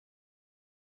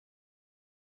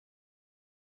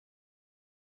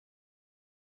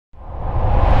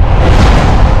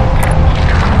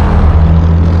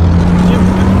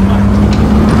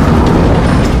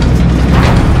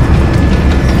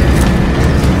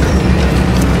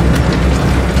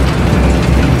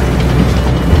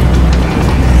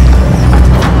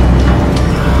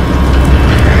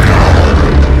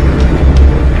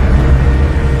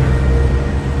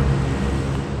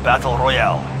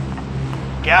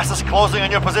Gas is closing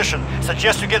on your position.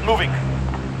 Suggest you get moving.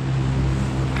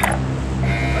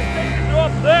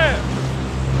 Drop there!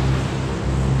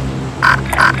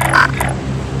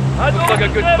 Looks like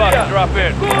a good spot to drop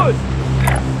in. Good!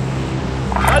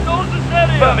 I know this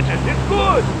area! Affirmative. It's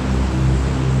good!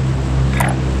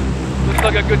 Looks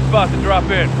like a good spot to drop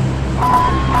in.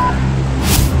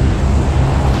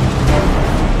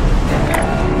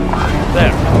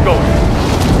 There, go.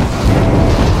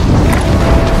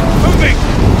 Moving!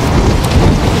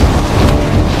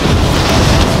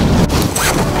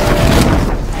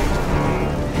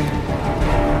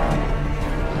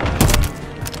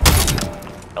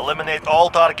 Eliminate all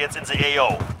targets in the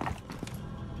AO.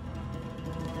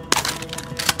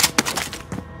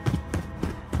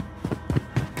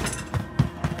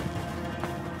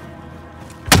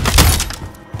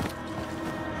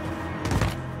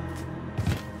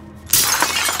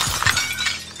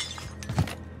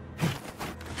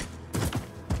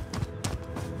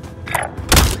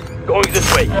 Going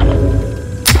this way.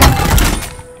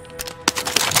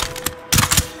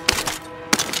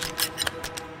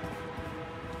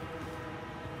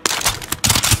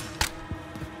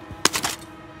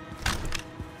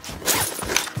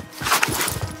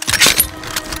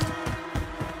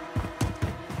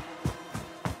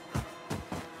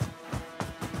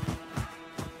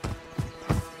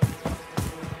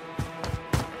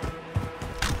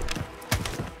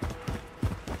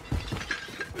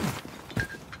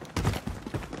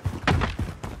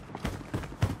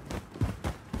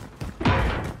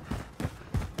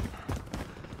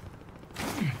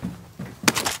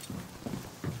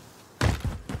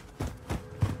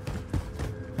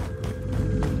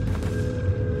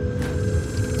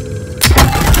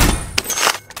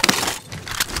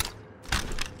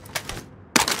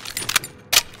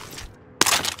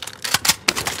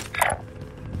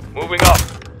 Moving up.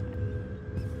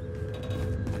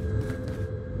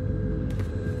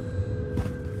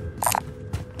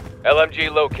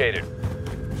 LMG located.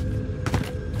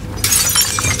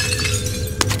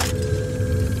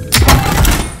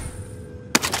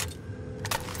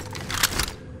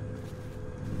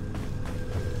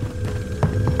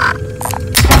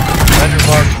 Vendor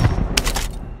marked.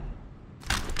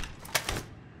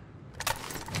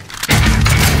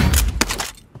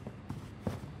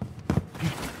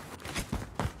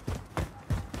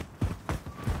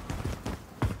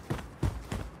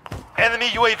 Enemy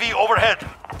UAV overhead.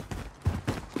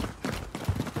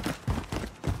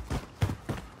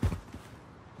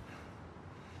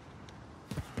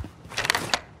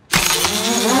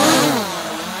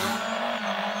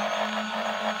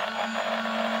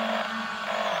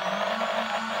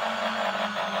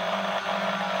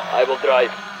 I will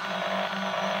drive.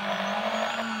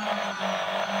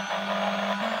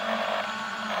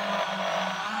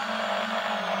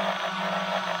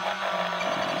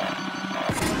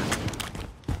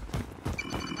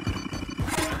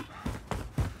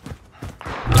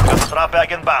 Drop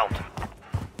back inbound.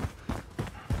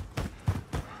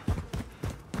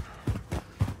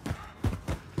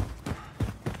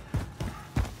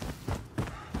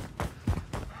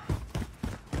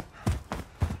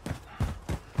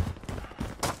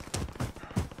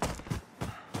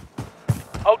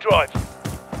 I'll drive.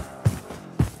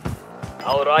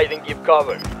 I'll ride and give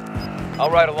cover. I'll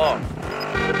ride along.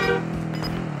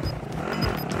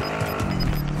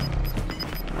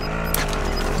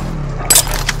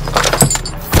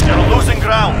 You're losing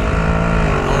ground.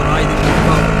 I'll ride and give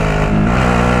cover.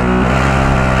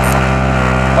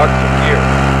 Mark some gear.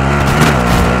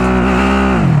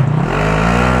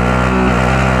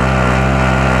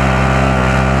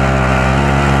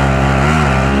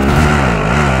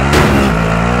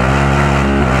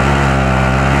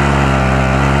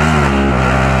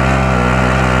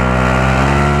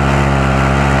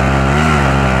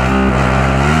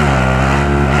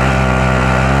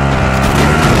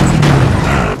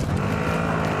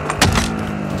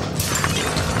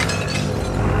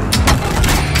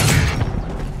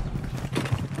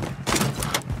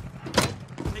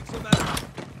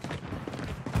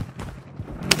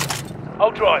 I'll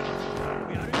drive.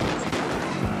 We are in this.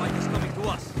 Fight is coming to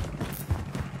us.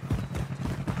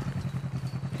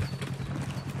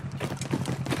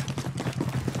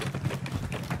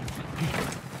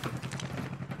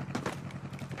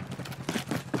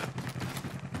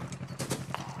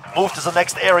 Move to the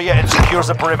next area and secure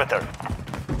the perimeter.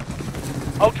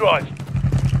 I'll drive.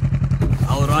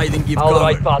 I'll ride and give I'll cover.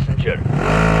 ride passenger.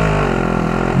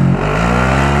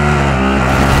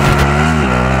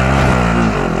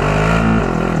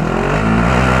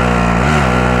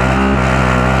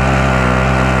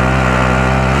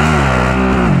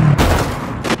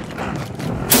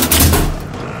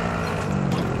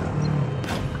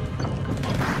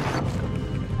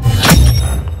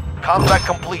 Contract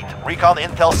complete. Recon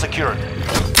intel secured.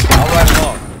 I'll ride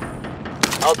along.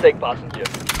 I'll take passenger.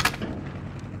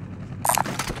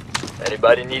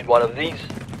 Anybody need one of these?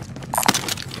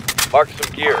 Mark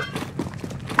some gear.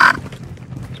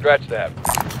 Scratch that.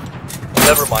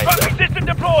 Never mind that. Traffic system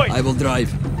deployed! I will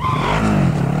drive.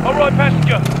 All right,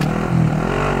 passenger.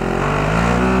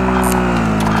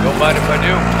 Don't mind if I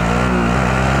do.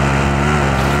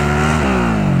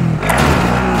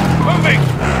 Moving!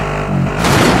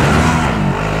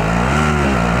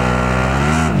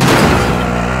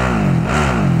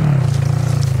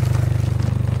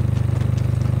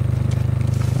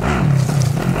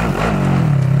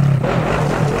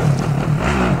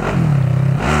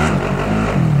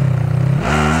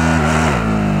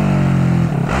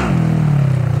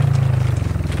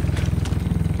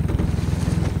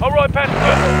 All right,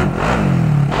 passenger.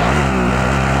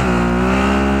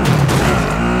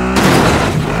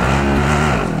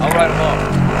 I'll ride along.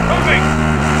 Moving!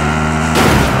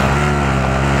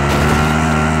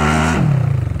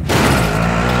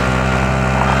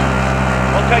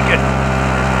 I'll take it.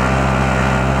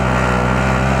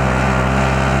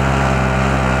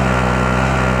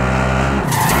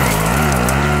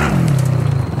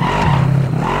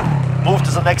 Move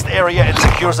to the next area and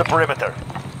secure the perimeter.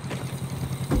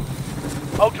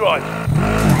 I'll drive. All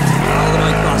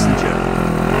right, passenger.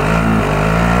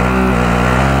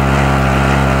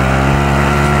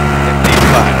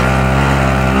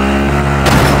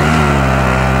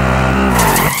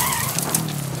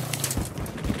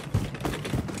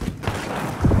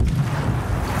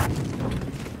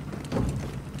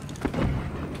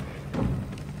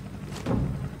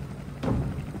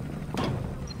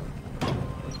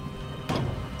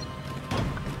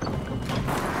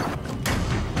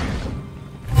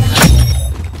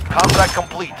 Contract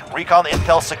complete. Recon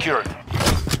intel secured.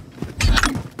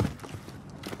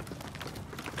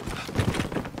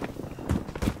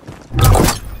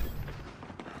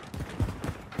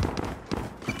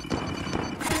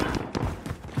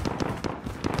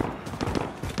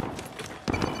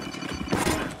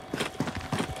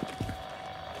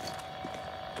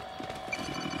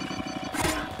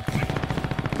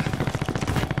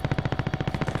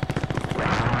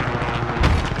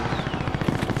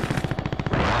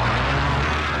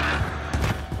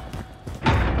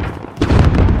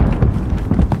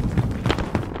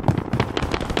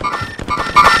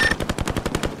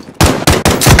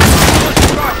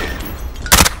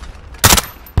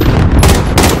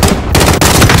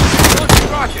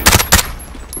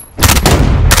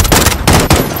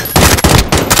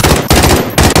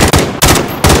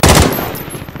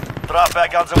 Drop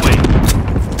back on the way.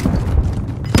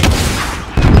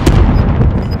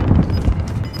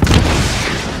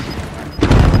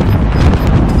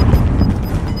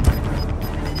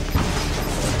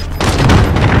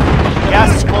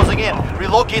 Gas is closing in.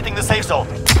 Relocating the safe zone.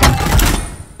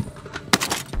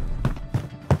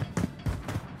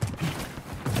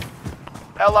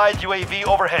 Allied UAV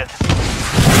overhead.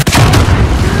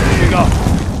 There you go.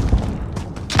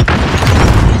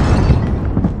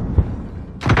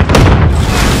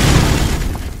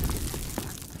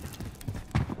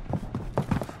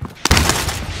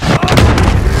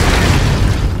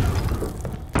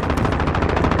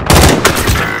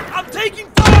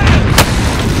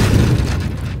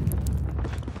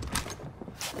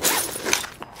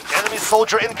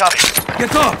 Soldier incoming.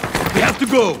 Get up! We have to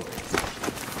go!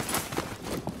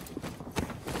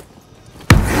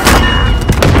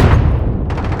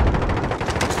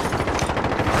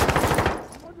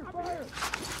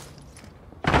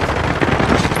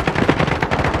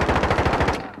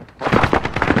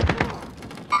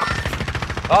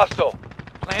 Hostile.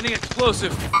 Planting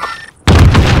explosive.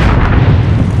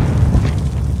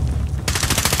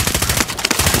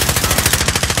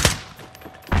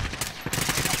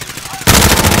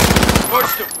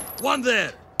 One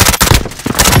there!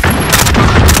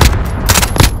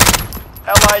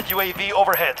 Allied UAV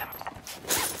overhead.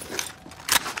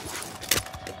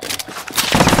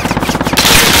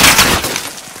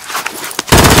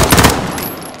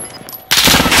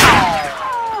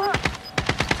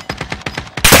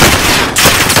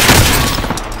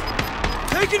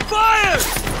 Taking fire!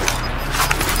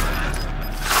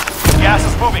 Gas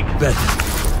is moving. Better.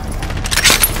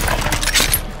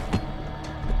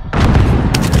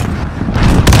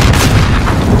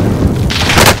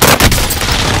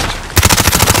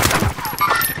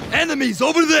 Enemies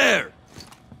over there!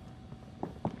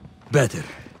 Better.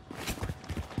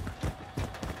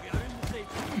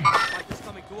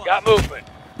 Got movement.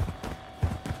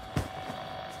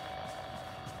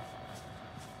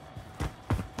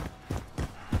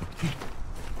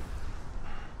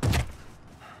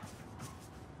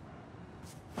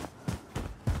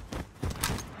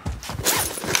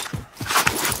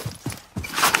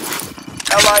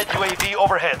 UAV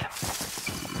overhead.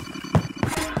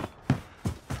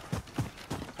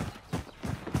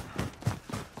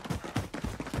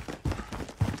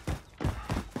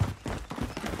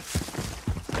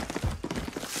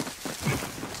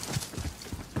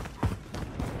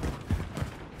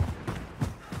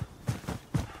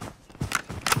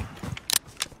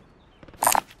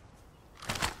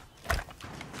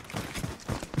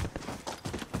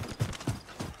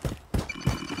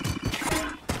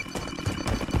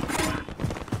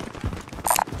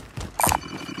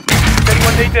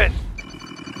 Anyone need this?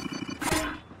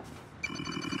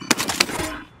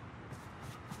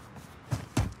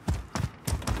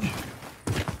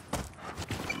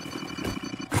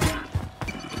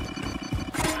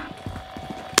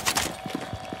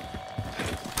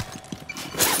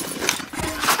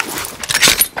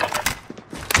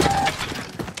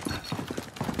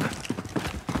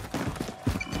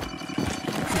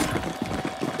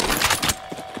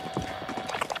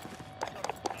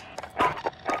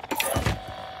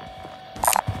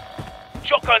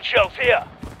 Shotgun shells here.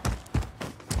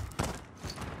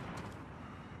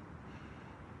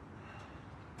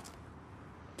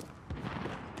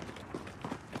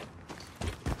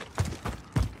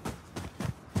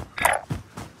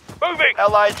 Moving.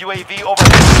 Allied UAV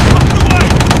overhead.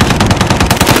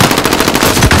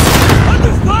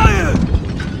 Under fire!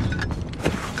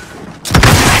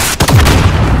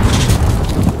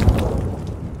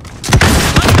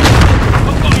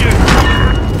 I've got you.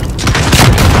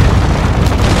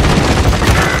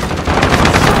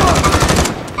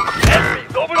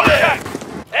 Enemies over there.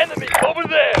 Enemies over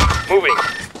there. Moving.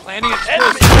 Planting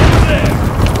Enemies explosive. over there.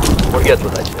 Forget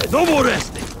what I said. No more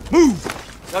resting. Move!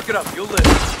 Suck it up, you'll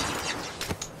live.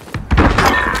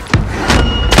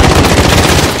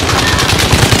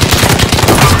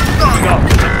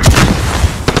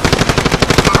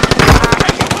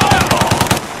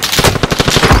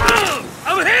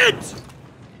 I'm hit!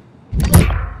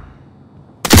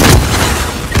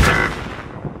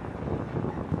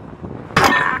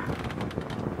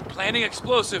 Planting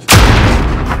explosive.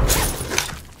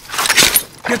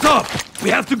 Get up! We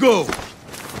have to go!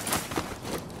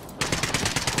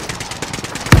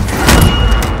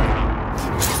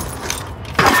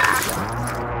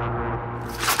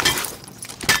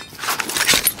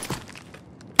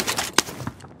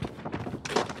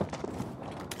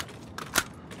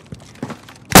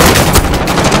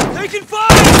 Taking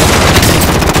fire!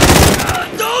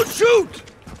 Don't shoot!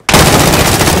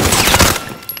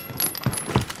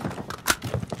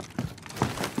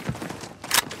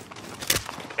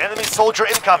 Enemy soldier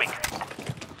incoming.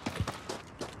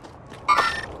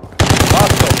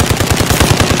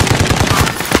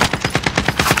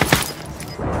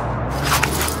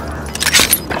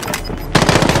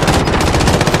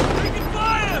 Taking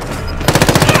fire!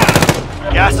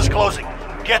 Gas is closing.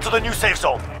 Get to the new safe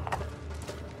zone.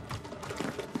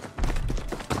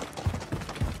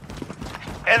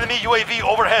 Enemy UAV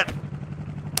overhead.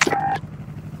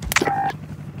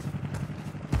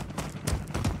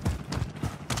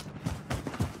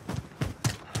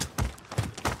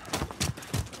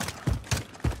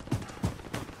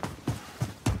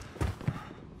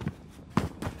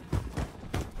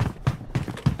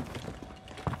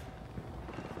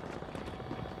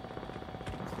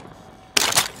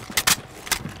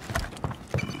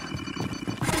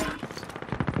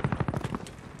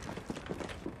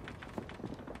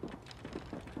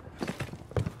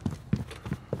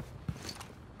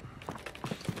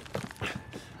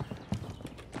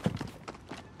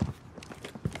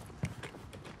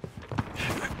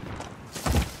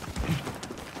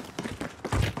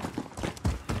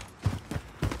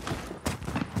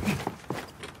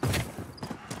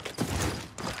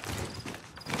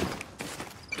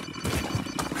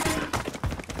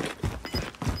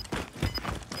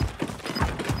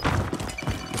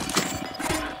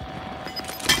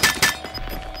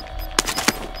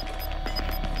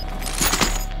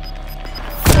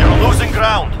 Losing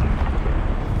ground.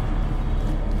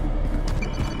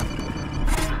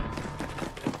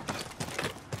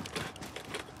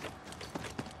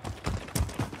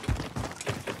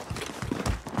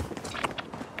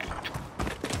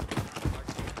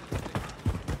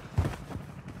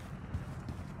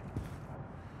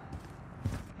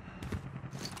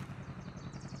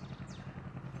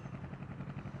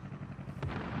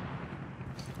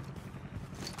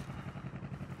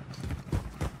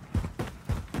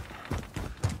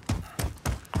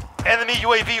 Enemy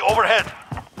UAV overhead.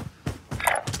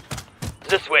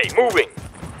 This way, moving.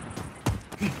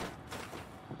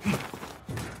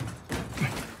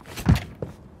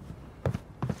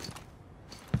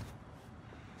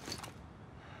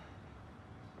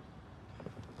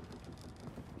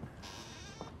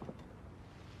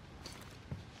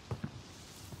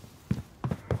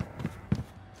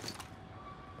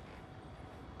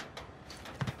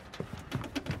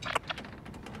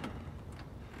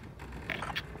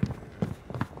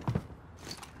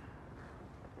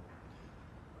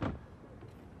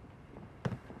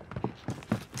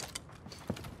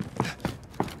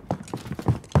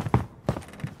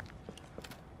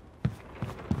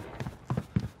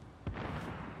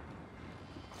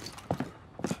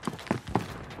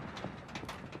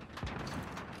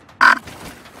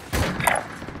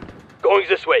 Going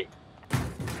this way.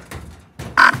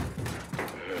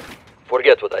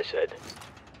 Forget what I said.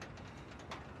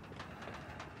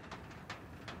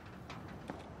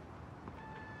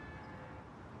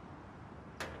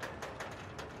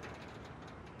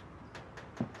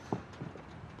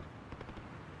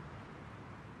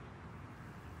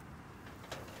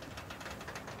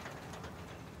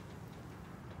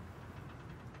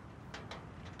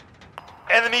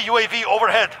 Enemy UAV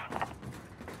overhead.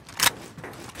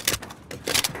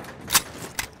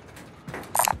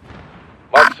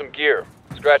 Mark some gear.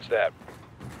 Scratch that.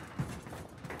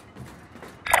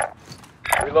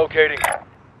 Relocating.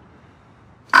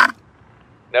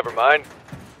 Never mind.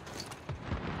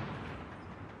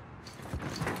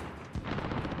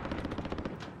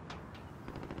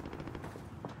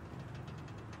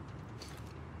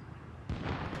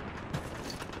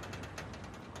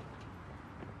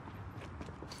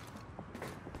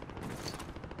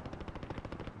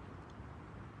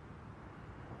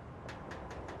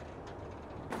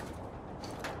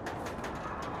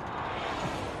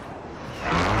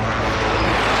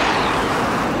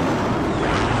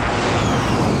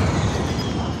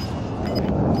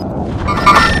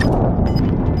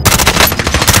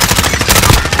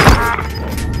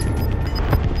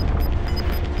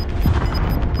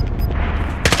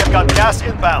 Got gas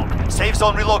inbound. Safe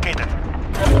zone relocated.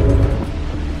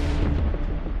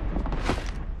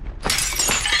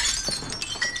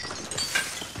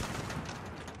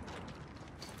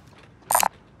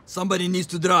 Somebody needs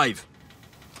to drive.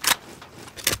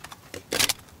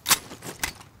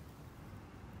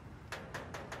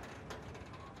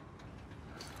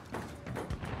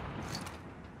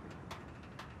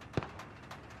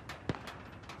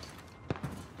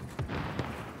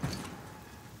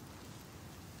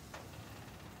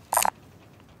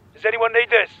 Does anyone need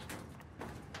this?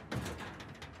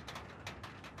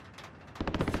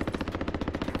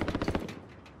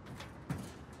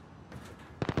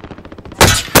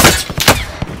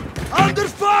 Under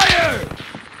fire!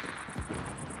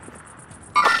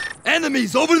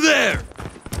 Enemies over there!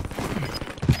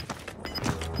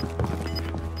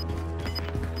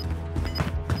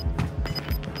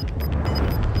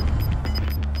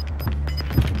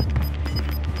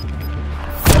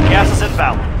 Gas is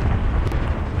inbound.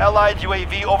 Allied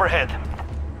UAV overhead.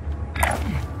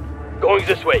 Going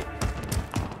this way.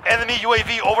 Enemy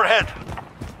UAV overhead.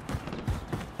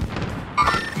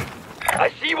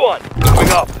 I see one.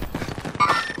 Moving up.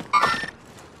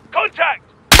 Contact!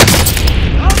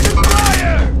 Under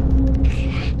fire!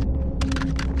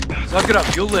 Suck it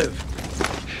up, you'll live.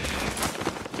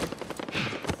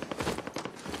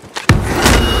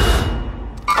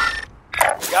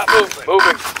 Got movement.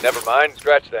 Moving. Never mind.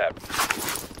 Scratch that.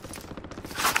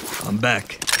 I'm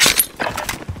back.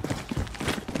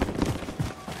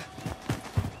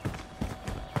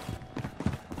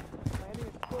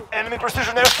 Enemy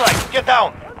precision airstrike. Get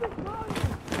down.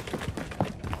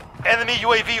 Enemy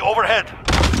UAV overhead.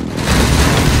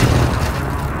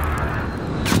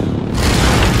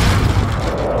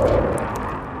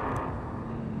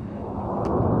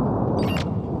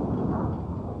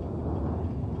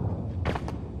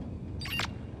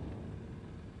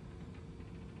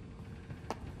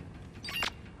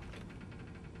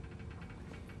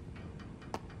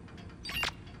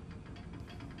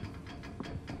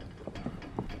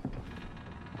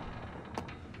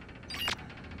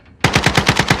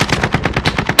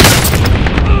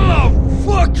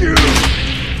 Fuck you!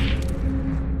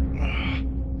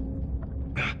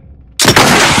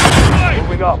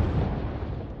 Moving up.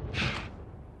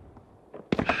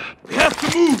 We have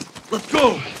to move! Let's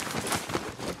go!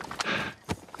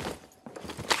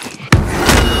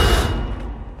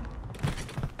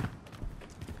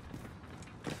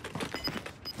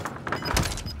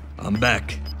 I'm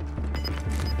back.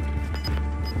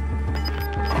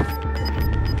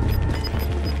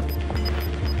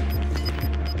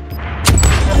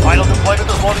 Final deployment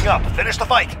is loading up. Finish the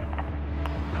fight.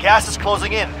 Gas is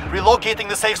closing in. Relocating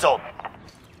the safe zone.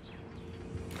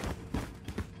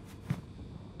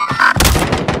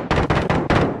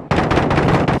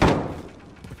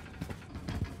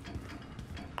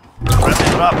 Friendly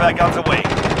drop back on the way.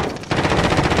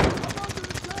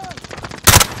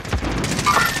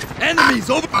 Enemies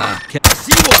over! Can I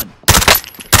see one?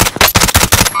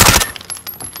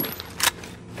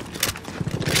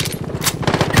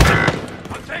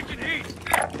 I'm taking heat.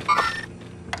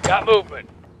 Got movement.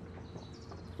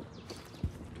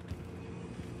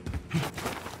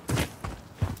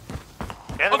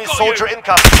 Enemy I'll go soldier here.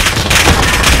 incoming.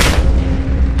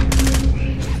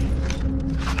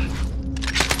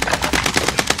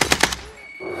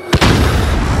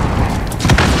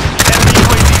 Enemy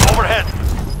UAV overhead.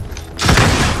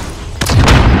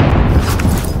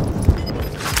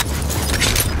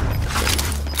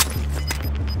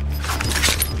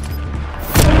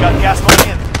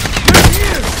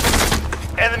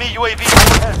 Enemy UAV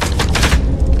overhead.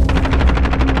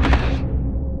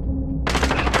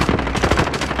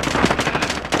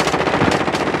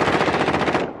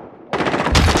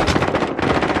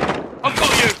 I've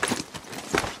got you!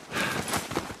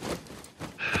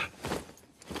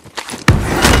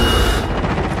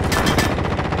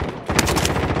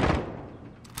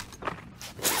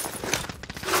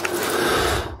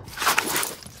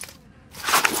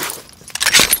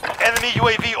 Enemy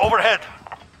UAV overhead.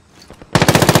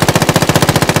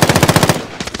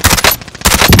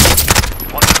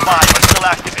 One to 5 are still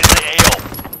active in the AO.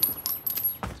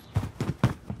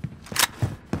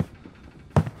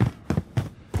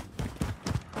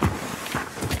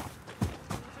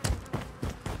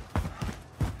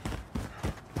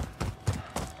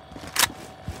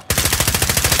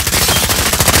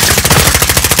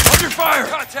 Under fire!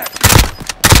 Contact!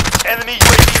 Enemy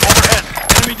UAV overhead.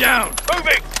 Enemy down!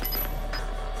 Moving!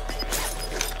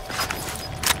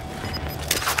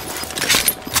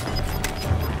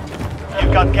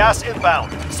 You've got gas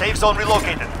inbound. Safe zone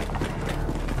relocated.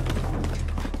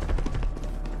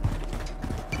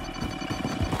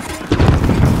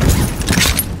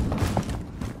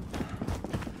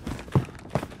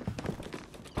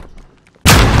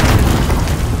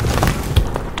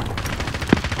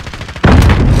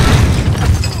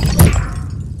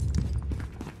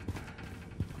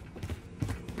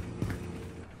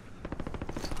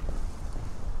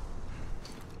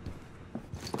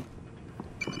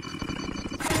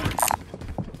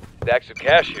 Stacks of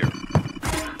cash here.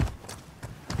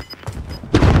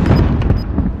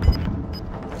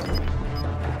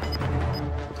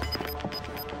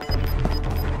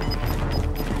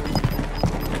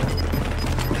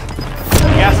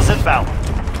 Gas is inbound.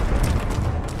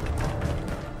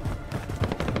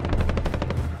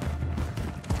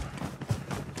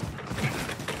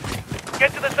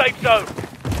 Get to the safe zone!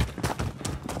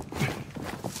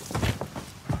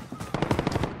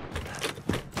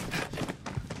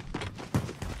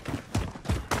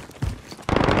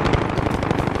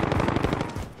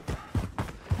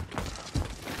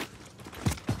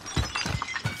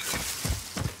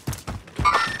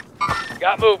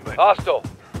 Got movement. Hostile.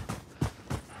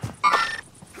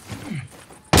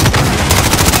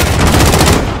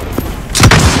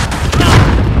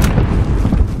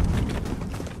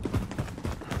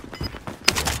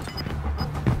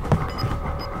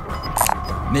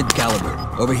 Mid-caliber.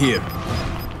 Over here.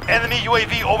 Enemy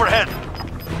UAV overhead.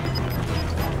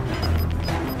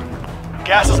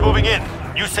 Gas is moving in.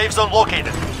 New safe zone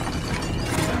located.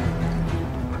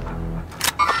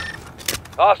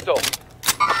 Hostile.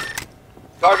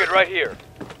 Target right here.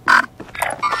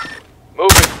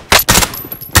 Moving.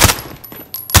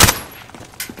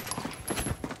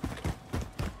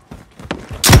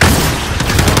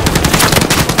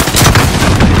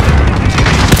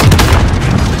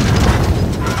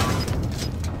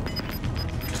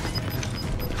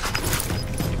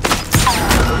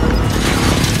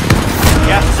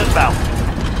 Gas is inbound.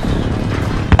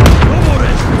 No more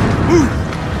rest! Move!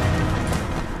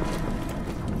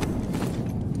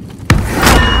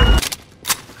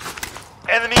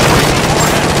 Enemy UAV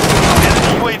overhead.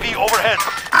 Enemy UAV overhead.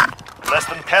 Less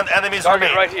than 10 enemies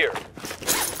Target remain. right here.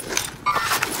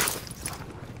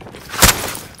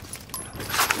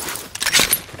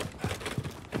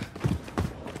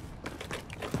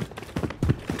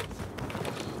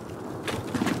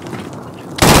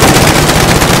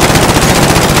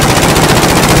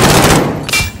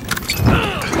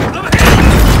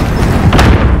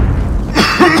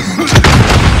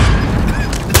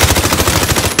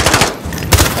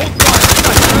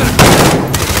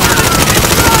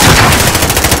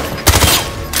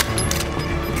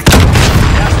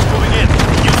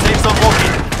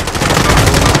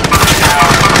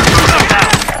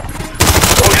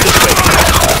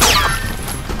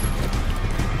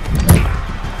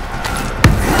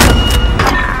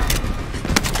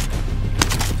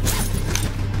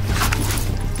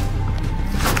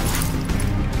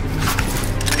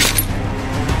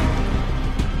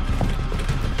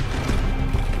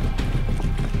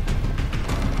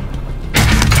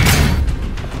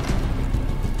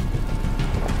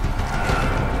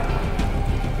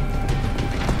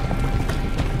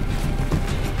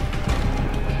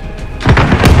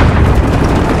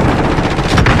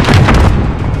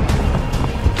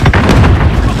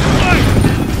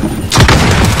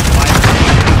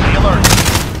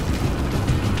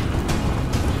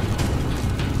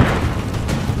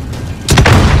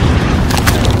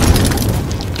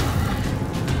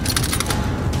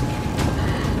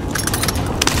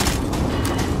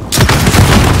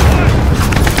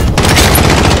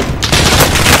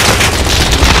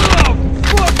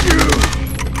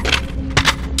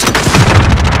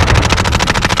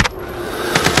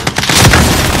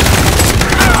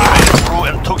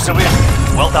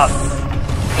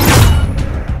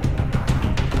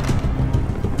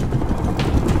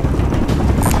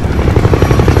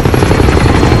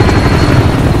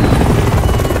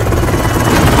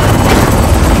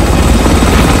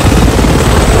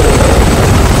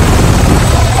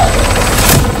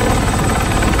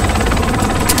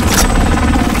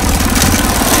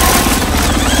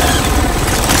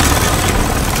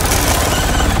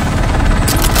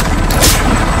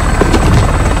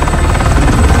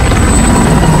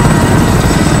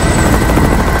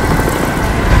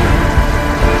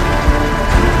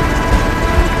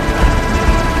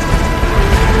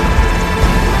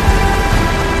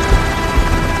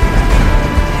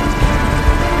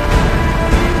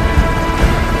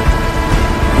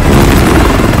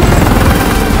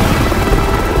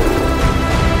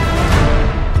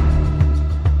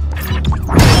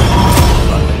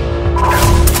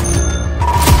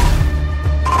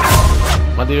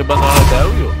 derribando uma barrel,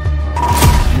 Will.